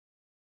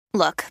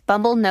Look,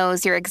 Bumble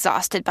knows you're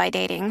exhausted by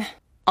dating.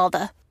 All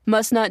the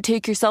must not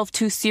take yourself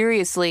too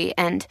seriously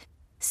and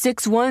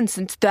 6'1"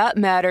 since that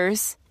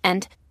matters.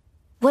 And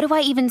what do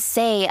I even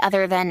say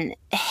other than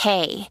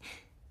hey?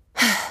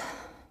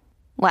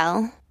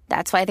 Well,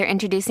 that's why they're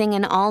introducing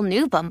an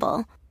all-new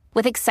Bumble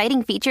with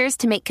exciting features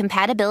to make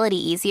compatibility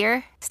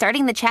easier,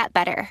 starting the chat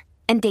better,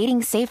 and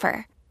dating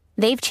safer.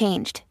 They've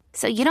changed,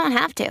 so you don't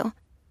have to.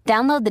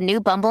 Download the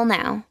new Bumble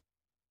now.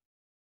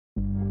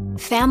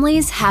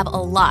 Families have a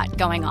lot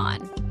going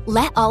on.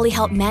 Let Ollie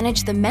help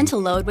manage the mental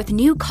load with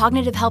new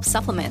cognitive help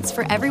supplements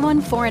for everyone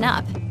 4 and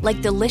up,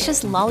 like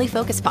delicious Lolly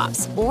Focus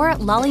Pops or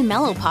Lolly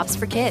Mellow Pops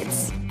for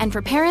kids. And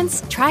for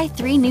parents, try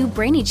 3 new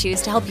Brainy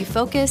Chews to help you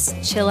focus,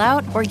 chill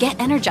out, or get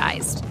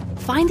energized.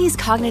 Find these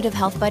cognitive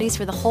health buddies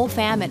for the whole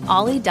fam at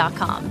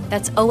ollie.com.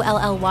 That's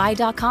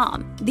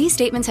OLLY.com. These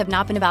statements have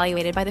not been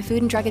evaluated by the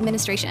Food and Drug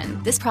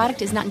Administration. This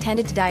product is not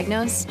intended to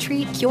diagnose,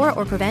 treat, cure,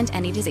 or prevent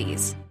any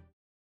disease.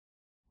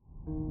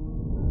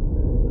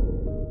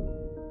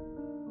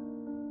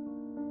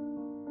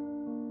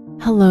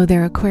 Hello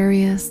there,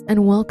 Aquarius,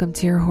 and welcome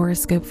to your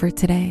horoscope for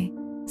today,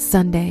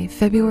 Sunday,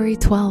 February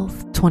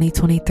 12th,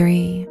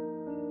 2023.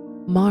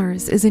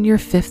 Mars is in your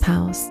 5th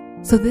house,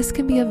 so this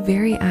can be a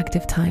very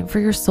active time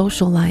for your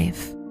social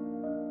life.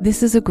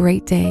 This is a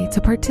great day to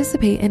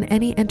participate in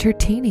any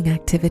entertaining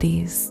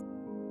activities.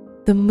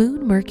 The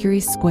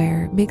Moon-Mercury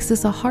square makes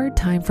this a hard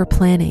time for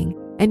planning,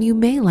 and you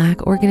may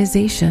lack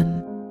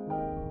organization.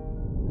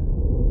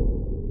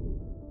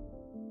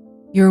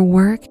 Your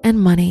work and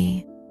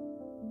money.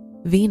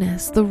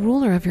 Venus, the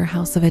ruler of your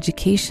house of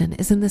education,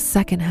 is in the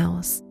 2nd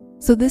house,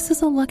 so this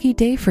is a lucky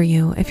day for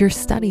you if your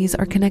studies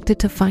are connected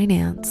to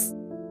finance.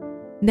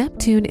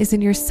 Neptune is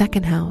in your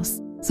 2nd house,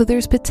 so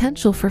there's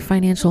potential for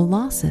financial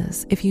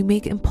losses if you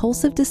make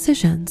impulsive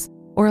decisions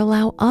or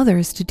allow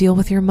others to deal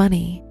with your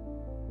money.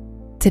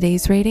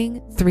 Today's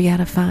rating, 3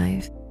 out of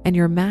 5, and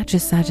your match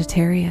is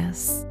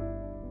Sagittarius.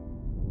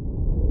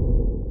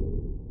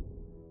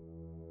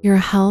 Your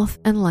health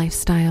and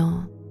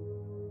lifestyle.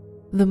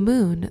 The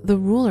moon, the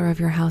ruler of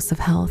your house of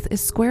health,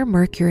 is square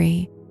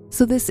Mercury,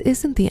 so this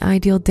isn't the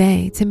ideal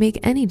day to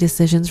make any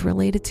decisions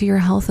related to your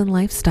health and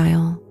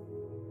lifestyle.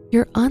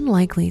 You're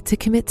unlikely to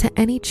commit to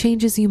any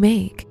changes you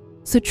make,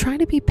 so try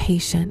to be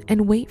patient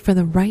and wait for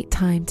the right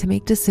time to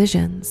make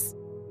decisions.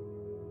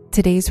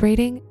 Today's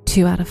rating,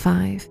 2 out of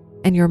 5,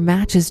 and your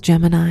match is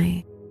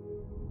Gemini.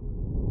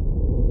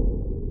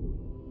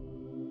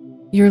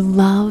 Your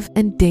love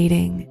and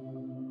dating.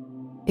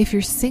 If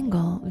you're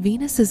single,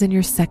 Venus is in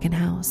your 2nd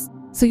house,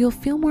 so you'll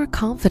feel more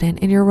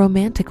confident in your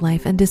romantic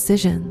life and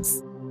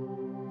decisions.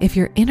 If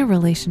you're in a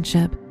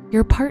relationship,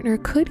 your partner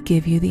could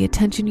give you the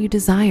attention you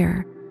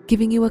desire,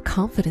 giving you a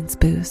confidence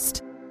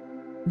boost.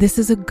 This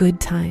is a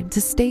good time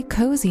to stay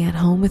cozy at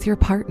home with your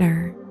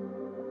partner.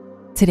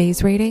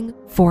 Today's rating,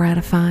 4 out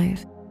of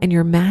 5, and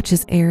your match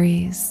is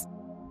Aries.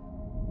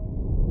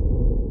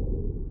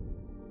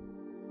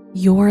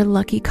 Your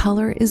lucky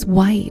color is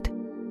white.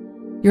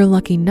 Your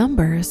lucky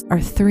numbers are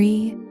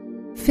 3,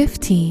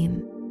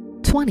 15,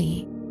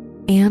 20,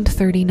 and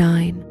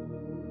 39.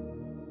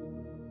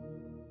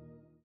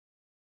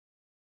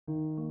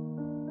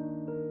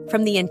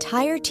 From the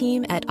entire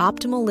team at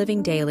Optimal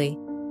Living Daily,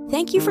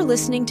 thank you for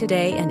listening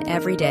today and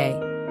every day.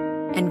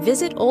 And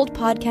visit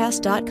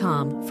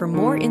oldpodcast.com for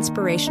more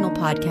inspirational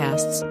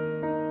podcasts.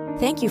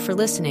 Thank you for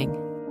listening.